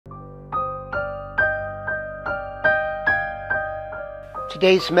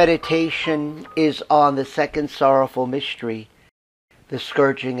Today's meditation is on the second sorrowful mystery, the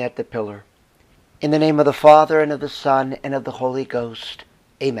scourging at the pillar. In the name of the Father, and of the Son, and of the Holy Ghost.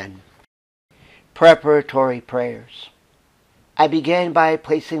 Amen. Preparatory Prayers. I begin by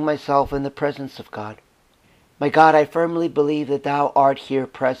placing myself in the presence of God. My God, I firmly believe that Thou art here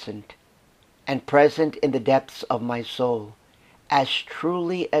present, and present in the depths of my soul, as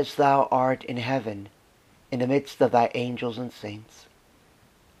truly as Thou art in heaven, in the midst of Thy angels and saints.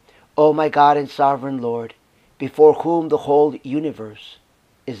 O my God and sovereign Lord, before whom the whole universe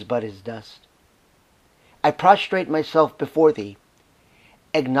is but as dust, I prostrate myself before Thee,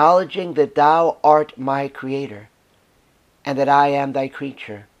 acknowledging that Thou art my Creator, and that I am Thy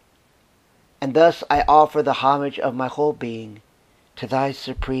creature, and thus I offer the homage of my whole being to Thy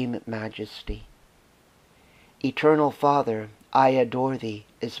supreme majesty. Eternal Father, I adore Thee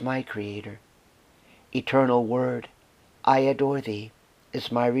as my Creator. Eternal Word, I adore Thee as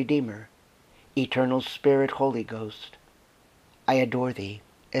my Redeemer. Eternal Spirit, Holy Ghost, I adore Thee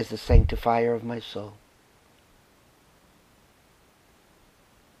as the sanctifier of my soul.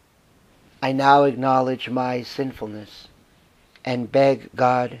 I now acknowledge my sinfulness and beg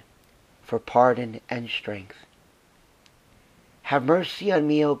God for pardon and strength. Have mercy on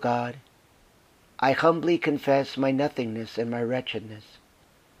me, O God. I humbly confess my nothingness and my wretchedness.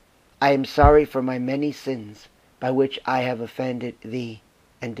 I am sorry for my many sins by which I have offended Thee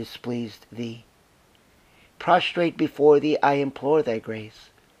and displeased Thee. Prostrate before Thee, I implore Thy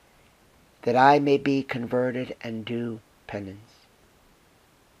grace, that I may be converted and do penance.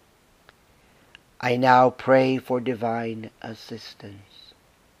 I now pray for divine assistance.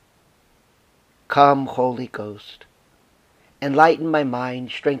 Come, Holy Ghost, enlighten my mind,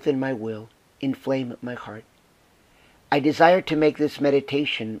 strengthen my will, inflame my heart. I desire to make this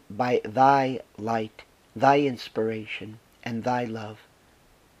meditation by Thy light, Thy inspiration, and Thy love.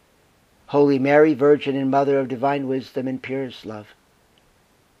 Holy Mary, Virgin and Mother of divine wisdom and purest love,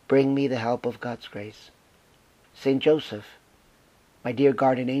 bring me the help of God's grace. Saint Joseph, my dear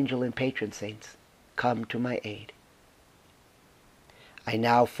guardian angel and patron saints, come to my aid. I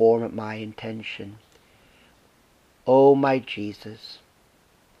now form my intention. O my Jesus,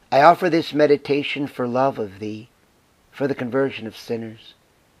 I offer this meditation for love of Thee, for the conversion of sinners,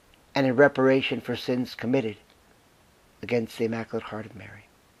 and in reparation for sins committed against the Immaculate Heart of Mary.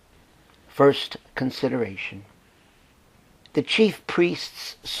 First consideration. The chief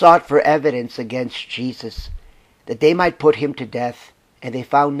priests sought for evidence against Jesus, that they might put Him to death, and they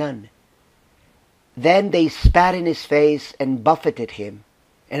found none. Then they spat in His face and buffeted Him,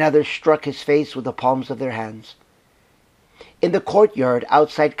 and others struck His face with the palms of their hands. In the courtyard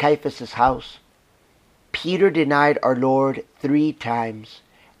outside Caiaphas' house, Peter denied our Lord 3 times,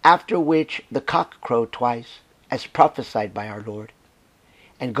 after which the cock crowed twice, as prophesied by our Lord.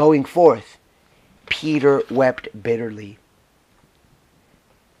 And going forth, Peter wept bitterly.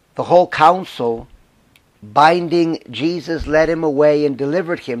 The whole council, binding Jesus, led Him away and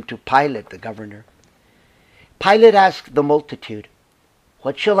delivered Him to Pilate the governor. Pilate asked the multitude,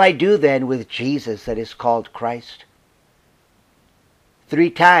 "What shall I do then with Jesus that is called Christ?"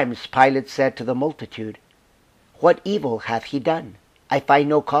 3 times Pilate said to the multitude, "What evil hath He done? I find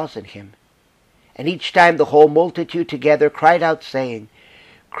no cause in Him." And each time the whole multitude together cried out, saying,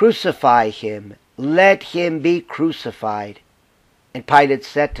 "Crucify Him, let Him be crucified." And Pilate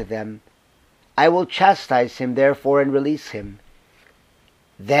said to them, "I will chastise Him therefore and release Him."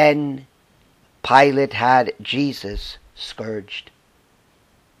 Then Pilate had Jesus scourged.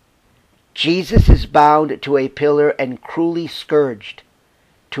 Jesus is bound to a pillar and cruelly scourged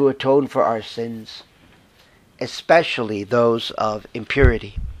to atone for our sins, especially those of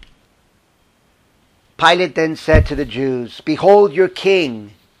impurity. Pilate then said to the Jews, "Behold your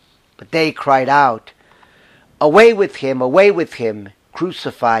king." But they cried out, away with him,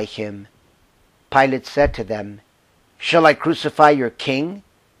 crucify Him." Pilate said to them, "Shall I crucify your king?"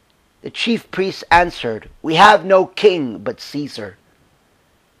 The chief priests answered, "We have no king but Caesar."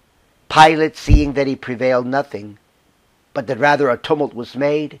 Pilate, seeing that he prevailed nothing, but that rather a tumult was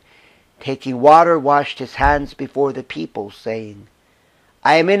made, taking water, washed his hands before the people, saying,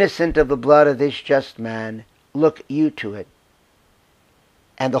 "I am innocent of the blood of this just man. Look you to it."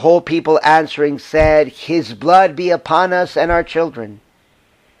 And the whole people answering said, "His blood be upon us and our children."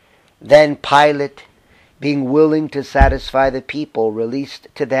 Then Pilate, being willing to satisfy the people, released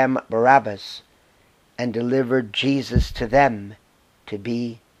to them Barabbas, and delivered Jesus to them to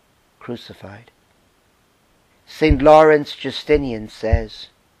be crucified. St. Lawrence Justinian says,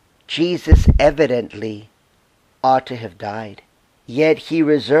 Jesus evidently ought to have died, yet He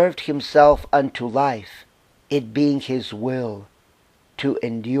reserved Himself unto life, it being His will to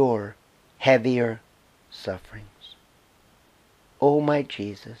endure heavier sufferings. O my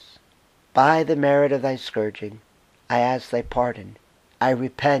Jesus, by the merit of thy scourging, I ask thy pardon. I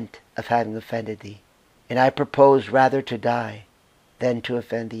repent of having offended thee, and I propose rather to die than to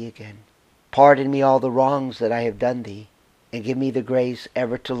offend thee again. Pardon me all the wrongs that I have done thee, and give me the grace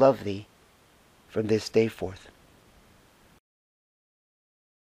ever to love thee from this day forth.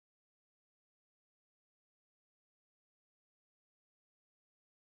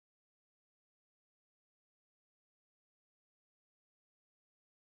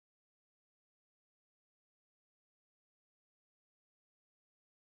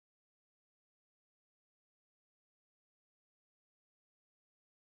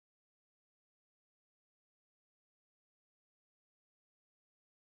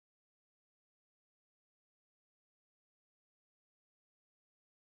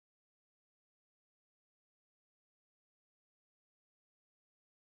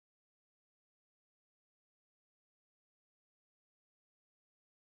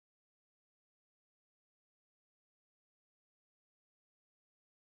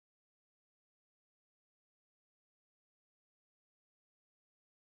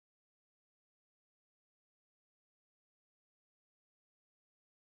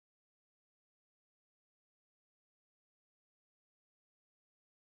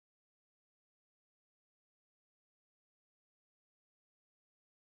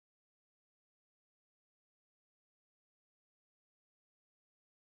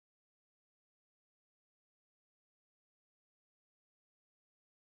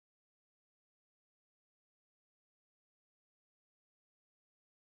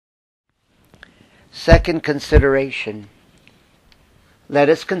 Second consideration. Let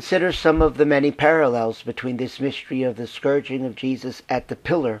us consider some of the many parallels between this mystery of the scourging of Jesus at the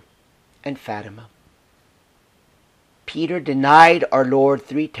pillar and Fatima. Peter denied our Lord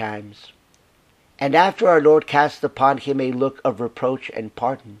 3 times, and after our Lord cast upon him a look of reproach and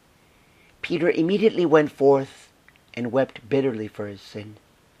pardon, Peter immediately went forth and wept bitterly for his sin.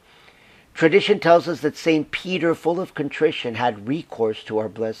 Tradition tells us that St. Peter, full of contrition, had recourse to our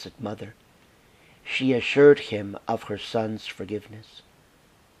Blessed Mother. She assured him of her son's forgiveness.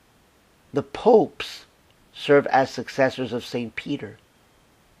 The popes serve as successors of St. Peter,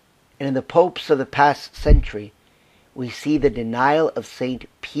 and in the popes of the past century, we see the denial of St.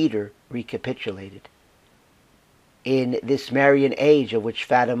 Peter recapitulated. In this Marian age of which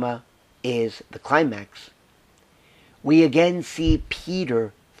Fatima is the climax, we again see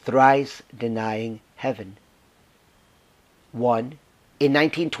Peter thrice denying heaven. 1. In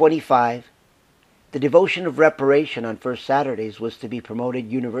 1925, the devotion of reparation on First Saturdays was to be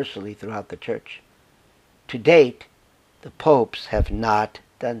promoted universally throughout the Church. To date, the popes have not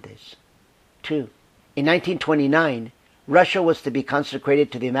done this. 2. In 1929, Russia was to be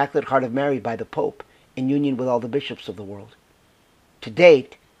consecrated to the Immaculate Heart of Mary by the Pope in union with all the bishops of the world. To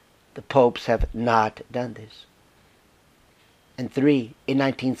date, the popes have not done this. And 3. In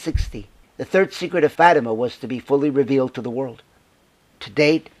 1960, the third secret of Fatima was to be fully revealed to the world. To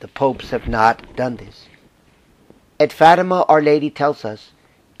date, the popes have not done this. At Fatima, Our Lady tells us,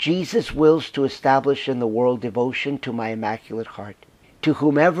 Jesus wills to establish in the world devotion to my Immaculate Heart. To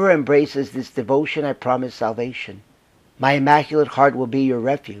whomever embraces this devotion, I promise salvation. My Immaculate Heart will be your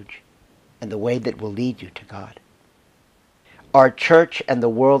refuge and the way that will lead you to God. Our Church and the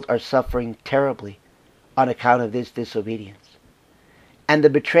world are suffering terribly on account of this disobedience, and the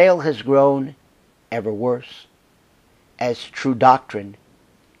betrayal has grown ever worse, as true doctrine,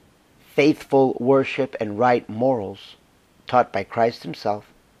 faithful worship, and right morals taught by Christ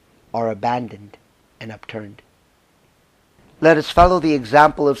himself are abandoned and upturned. Let us follow the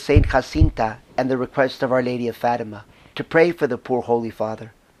example of Saint Jacinta and the request of Our Lady of Fatima to pray for the poor Holy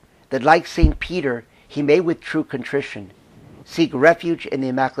Father, that like Saint Peter, he may with true contrition seek refuge in the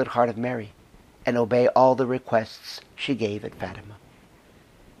Immaculate Heart of Mary and obey all the requests she gave at Fatima.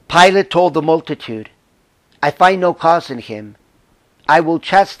 Pilate told the multitude, I find no cause in him. I will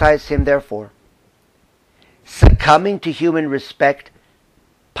chastise him therefore. Succumbing to human respect,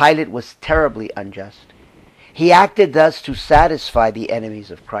 Pilate was terribly unjust. He acted thus to satisfy the enemies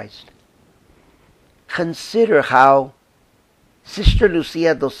of Christ. Consider how Sister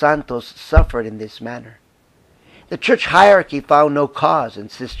Lucia dos Santos suffered in this manner. The church hierarchy found no cause in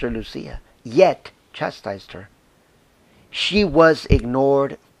Sister Lucia, yet chastised her. She was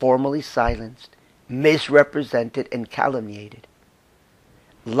ignored, formally silenced, misrepresented, and calumniated.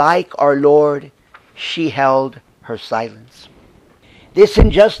 Like our Lord, she held her silence. This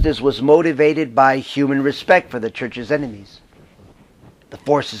injustice was motivated by human respect for the Church's enemies. The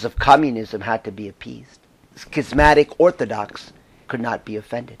forces of communism had to be appeased. Schismatic Orthodox could not be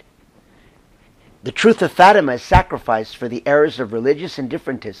offended. The truth of Fatima is sacrificed for the errors of religious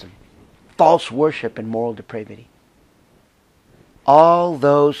indifferentism, false worship, and moral depravity. All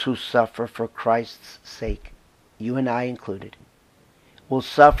those who suffer for Christ's sake, you and I included, will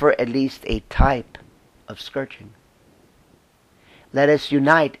suffer at least a type of scourging. Let us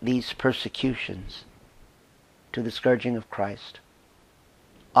unite these persecutions to the scourging of Christ,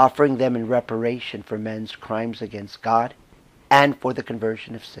 offering them in reparation for men's crimes against God and for the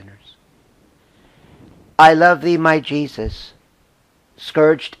conversion of sinners. I love thee, my Jesus,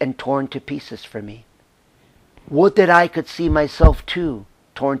 scourged and torn to pieces for me. Would that I could see myself too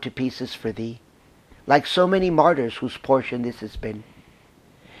torn to pieces for thee, like so many martyrs whose portion this has been.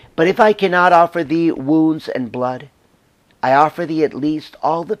 But if I cannot offer thee wounds and blood, I offer thee at least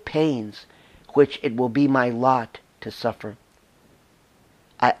all the pains which it will be my lot to suffer.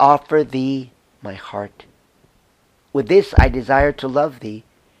 I offer thee my heart. With this I desire to love thee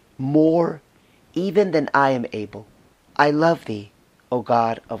more even than I am able. I love thee, O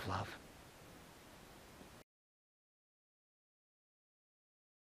God of love.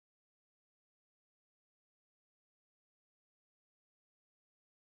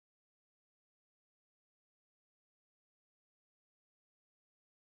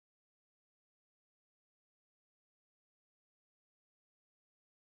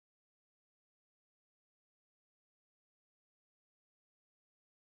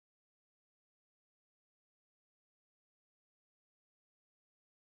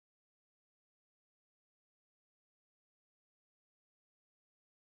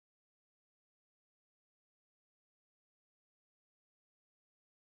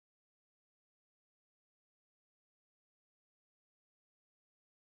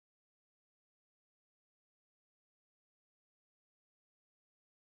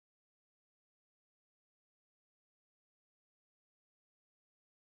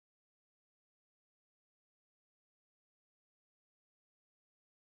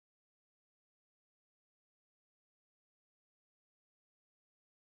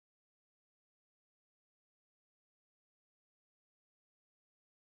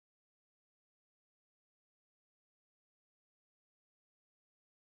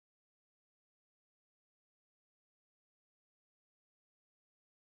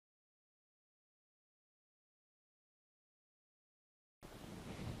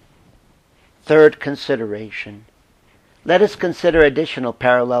 Third consideration. Let us consider additional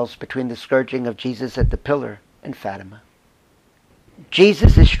parallels between the scourging of Jesus at the pillar and Fatima.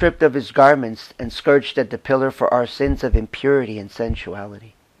 Jesus is stripped of his garments and scourged at the pillar for our sins of impurity and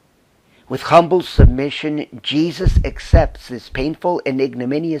sensuality. With humble submission, Jesus accepts this painful and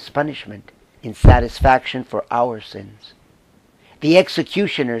ignominious punishment in satisfaction for our sins. The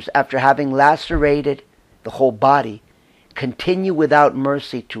executioners, after having lacerated the whole body, continue without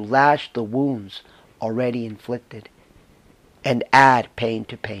mercy to lash the wounds already inflicted and add pain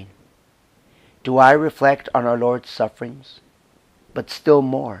to pain. Do I reflect on our Lord's sufferings, but still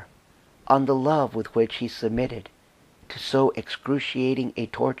more on the love with which he submitted to so excruciating a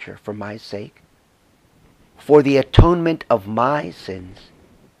torture for my sake? For the atonement of my sins,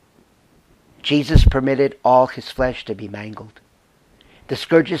 Jesus permitted all his flesh to be mangled. The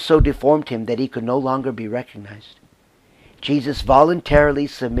scourges so deformed him that he could no longer be recognized. Jesus voluntarily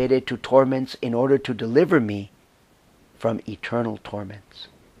submitted to torments in order to deliver me from eternal torments.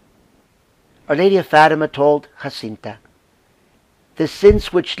 Our Lady of Fatima told Jacinta, "The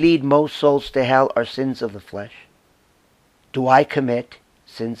sins which lead most souls to hell are sins of the flesh." Do I commit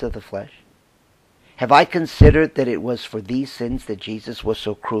sins of the flesh? Have I considered that it was for these sins that Jesus was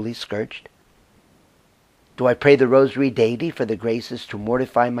so cruelly scourged? Do I pray the Rosary daily for the graces to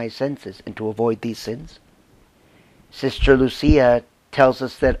mortify my senses and to avoid these sins? Sister Lucia tells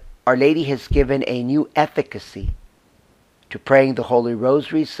us that Our Lady has given a new efficacy to praying the Holy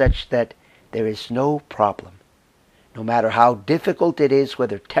Rosary such that there is no problem, no matter how difficult it is,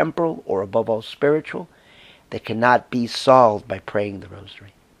 whether temporal or above all spiritual, that cannot be solved by praying the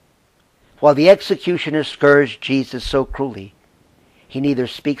Rosary. While the executioner scourged Jesus so cruelly, he neither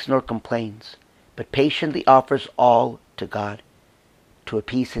speaks nor complains, but patiently offers all to God to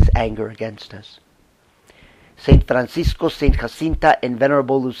appease his anger against us. Saint Francisco, Saint Jacinta, and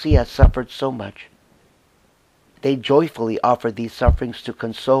Venerable Lucia suffered so much. They joyfully offered these sufferings to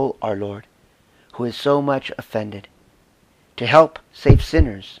console our Lord, who is so much offended, to help save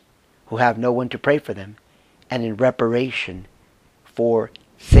sinners who have no one to pray for them, and in reparation for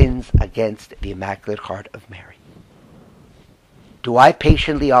sins against the Immaculate Heart of Mary. Do I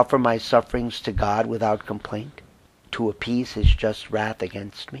patiently offer my sufferings to God without complaint, to appease his just wrath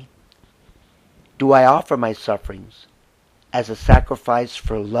against me? Do I offer my sufferings as a sacrifice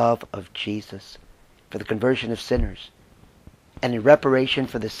for love of Jesus, for the conversion of sinners, and in reparation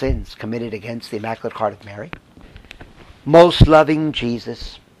for the sins committed against the Immaculate Heart of Mary. Most loving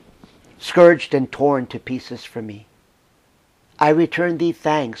Jesus, scourged and torn to pieces for me, I return thee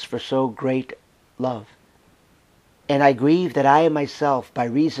thanks for so great love, and I grieve that I am myself, by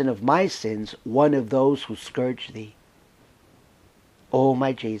reason of my sins, one of those who scourge thee. O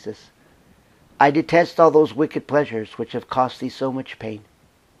my Jesus, I detest all those wicked pleasures which have cost thee so much pain.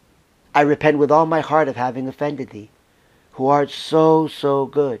 I repent with all my heart of having offended thee, who art so, so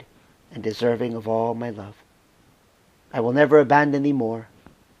good and deserving of all my love. I will never abandon thee more,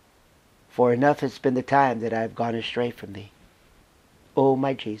 for enough has been the time that I have gone astray from thee. O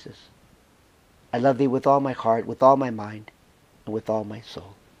my Jesus, I love thee with all my heart, with all my mind, and with all my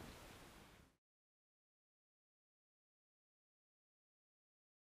soul.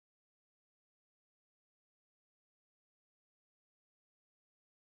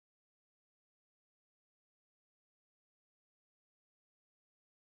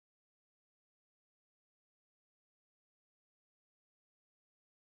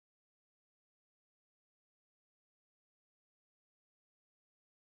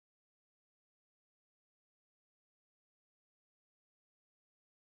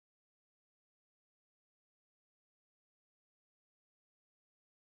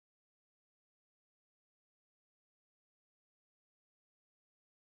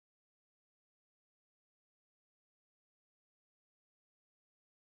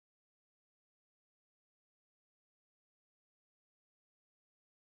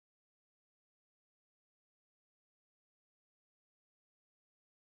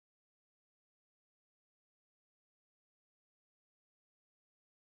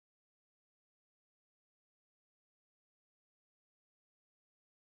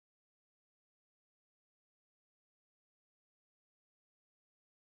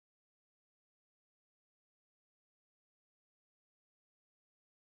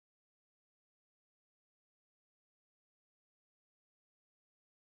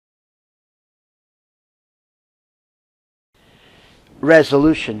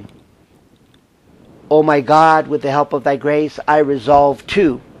 Resolution. O my God, with the help of thy grace, I resolve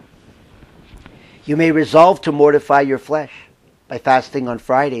to. You may resolve to mortify your flesh by fasting on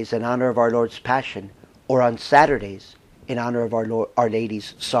Fridays in honor of our Lord's Passion, or on Saturdays in honor of Our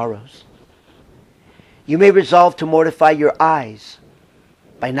Lady's sorrows. You may resolve to mortify your eyes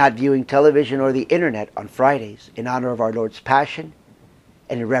by not viewing television or the internet on Fridays in honor of our Lord's Passion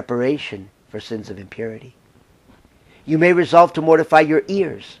and in reparation for sins of impurity. You may resolve to mortify your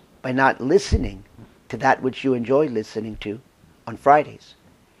ears by not listening to that which you enjoy listening to on Fridays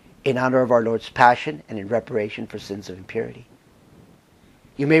in honor of our Lord's Passion and in reparation for sins of impurity.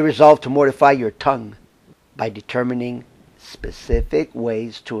 You may resolve to mortify your tongue by determining specific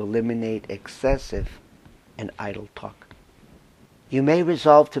ways to eliminate excessive and idle talk. You may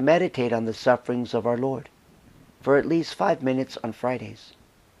resolve to meditate on the sufferings of our Lord for at least 5 minutes on Fridays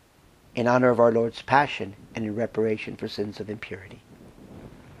in honor of our Lord's Passion and in reparation for sins of impurity.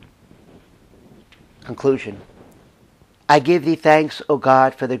 Conclusion. I give thee thanks, O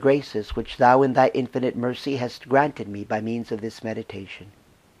God, for the graces which thou in thy infinite mercy hast granted me by means of this meditation.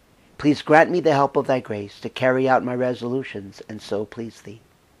 Please grant me the help of thy grace to carry out my resolutions and so please thee.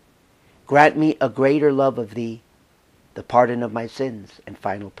 Grant me a greater love of thee, the pardon of my sins, and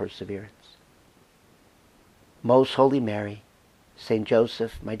final perseverance. Most Holy Mary, Saint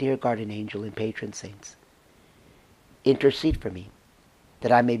Joseph, my dear guardian angel and patron saints, intercede for me,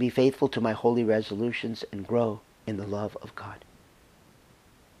 that I may be faithful to my holy resolutions and grow in the love of God.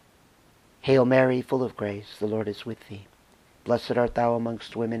 Hail Mary, full of grace, the Lord is with thee. Blessed art thou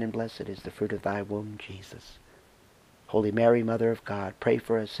amongst women, and blessed is the fruit of thy womb, Jesus. Holy Mary, Mother of God, pray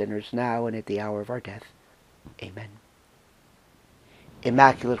for us sinners now and at the hour of our death. Amen.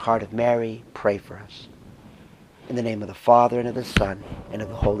 Immaculate Heart of Mary, pray for us. In the name of the Father, and of the Son, and of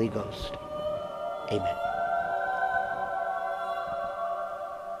the Holy Ghost. Amen.